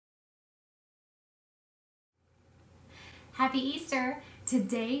Happy Easter!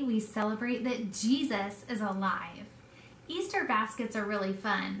 Today we celebrate that Jesus is alive. Easter baskets are really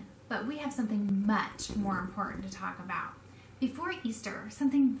fun, but we have something much more important to talk about. Before Easter,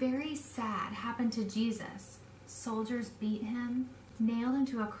 something very sad happened to Jesus. Soldiers beat him, nailed him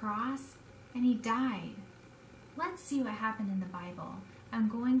to a cross, and he died. Let's see what happened in the Bible. I'm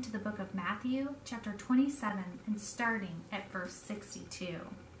going to the book of Matthew, chapter 27, and starting at verse 62.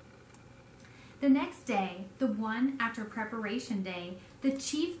 The next day, the one after preparation day, the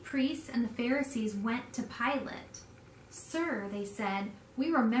chief priests and the Pharisees went to Pilate. "Sir," they said, "we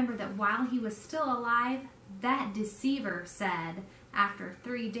remember that while he was still alive, that deceiver said, 'After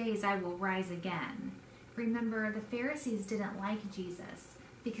 3 days I will rise again.'" Remember, the Pharisees didn't like Jesus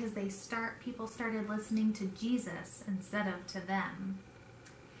because people started listening to Jesus instead of to them.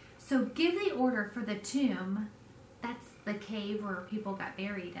 "So give the order for the tomb," that's the cave where people got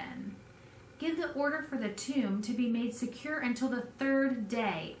buried in. "Give the order for the tomb to be made secure until the 3rd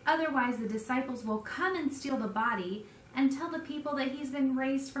day. Otherwise the disciples will come and steal the body and tell the people that he's been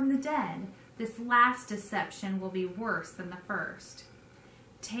raised from the dead. This last deception will be worse than the first."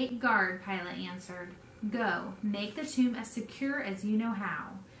 "Take guard," Pilate answered. "Go, make the tomb as secure as you know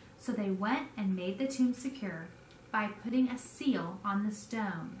how." So they went and made the tomb secure by putting a seal on the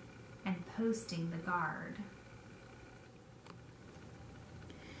stone and posting the guard.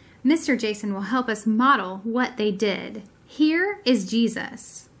 Mr. Jason will help us model what they did. Here is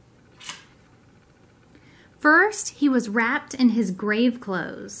Jesus. First, he was wrapped in his grave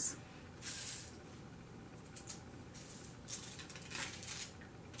clothes.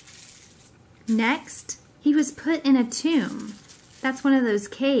 Next, he was put in a tomb. That's one of those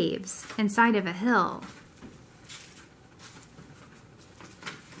caves inside of a hill.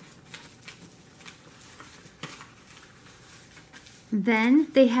 Then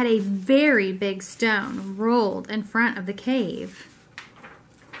they had a very big stone rolled in front of the cave.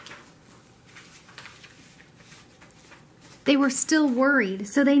 They were still worried,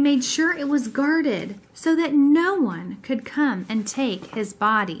 so they made sure it was guarded so that no one could come and take his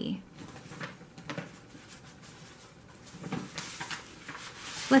body.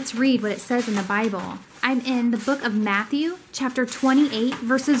 Let's read what it says in the Bible. I'm in the book of Matthew, chapter 28,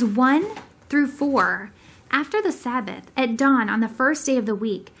 verses 1 through 4. After the Sabbath, at dawn on the first day of the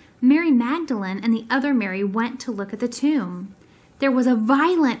week, Mary Magdalene and the other Mary went to look at the tomb. There was a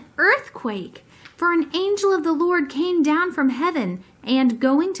violent earthquake, for an angel of the Lord came down from heaven and,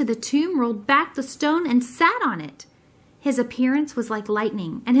 going to the tomb, rolled back the stone and sat on it. His appearance was like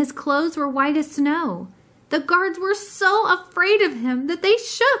lightning, and his clothes were white as snow. The guards were so afraid of him that they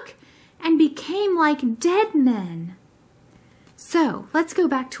shook and became like dead men. So, let's go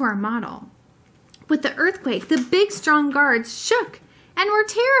back to our model. With the earthquake, the big, strong guards shook and were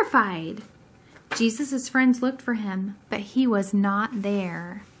terrified. Jesus' friends looked for him, but he was not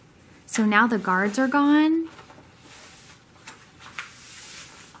there. So now the guards are gone.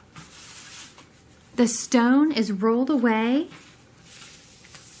 The stone is rolled away.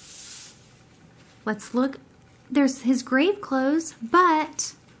 Let's look. There's his grave clothes,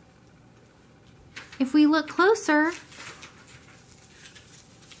 but if we look closer,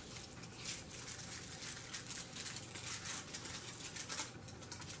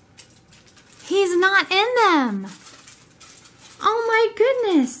 he's not in them. Oh my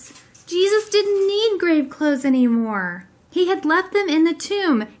goodness. Jesus didn't need grave clothes anymore. He had left them in the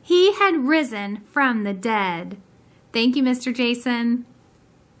tomb. He had risen from the dead. Thank you, Mr. Jason.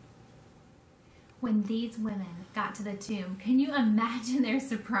 When these women got to the tomb, can you imagine their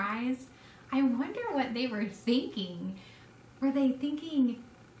surprise? I wonder what they were thinking. Were they thinking,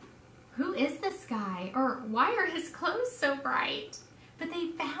 who is this guy? Or why are his clothes so bright? But they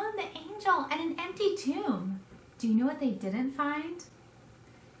found the angel and an empty tomb. Do you know what they didn't find?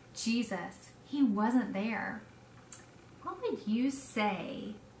 Jesus. He wasn't there. What would you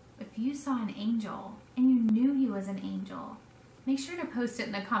say if you saw an angel and you knew he was an angel? Make sure to post it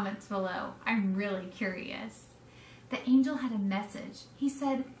in the comments below. I'm really curious. The angel had a message. He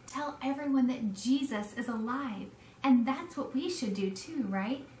said, tell everyone that Jesus is alive. And that's what we should do too,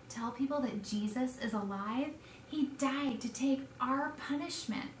 right? Tell people that Jesus is alive. He died to take our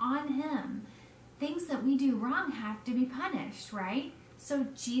punishment on him. Things that we do wrong have to be punished, right? So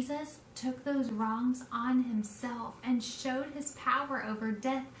Jesus took those wrongs on himself and showed his power over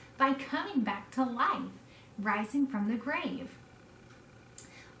death by coming back to life, rising from the grave.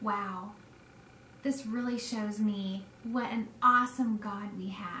 Wow, this really shows me what an awesome God we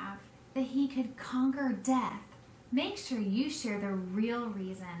have, that he could conquer death. Make sure you share the real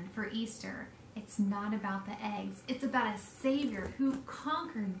reason for Easter. It's not about the eggs. It's about a Savior who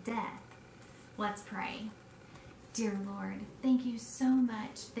conquered death. Let's pray. Dear Lord, thank you so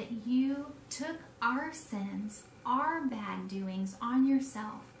much that you took our sins, our bad doings on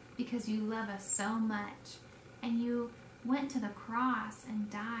yourself because you love us so much. And you went to the cross and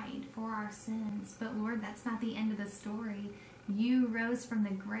died for our sins. But Lord, that's not the end of the story. You rose from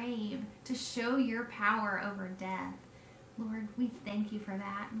the grave to show your power over death. Lord, we thank you for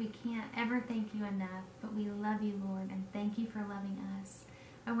that. We can't ever thank you enough, but we love you, Lord, and thank you for loving us.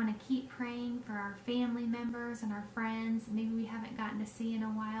 I want to keep praying for our family members and our friends. Maybe we haven't gotten to see in a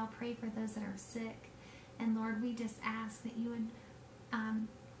while. Pray for those that are sick. And Lord, we just ask that you would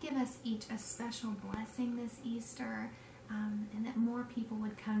give us each a special blessing this Easter, and that more people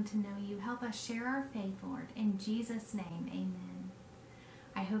would come to know you. Help us share our faith, Lord. In Jesus' name, amen.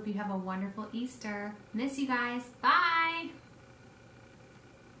 I hope you have a wonderful Easter. Miss you guys. Bye.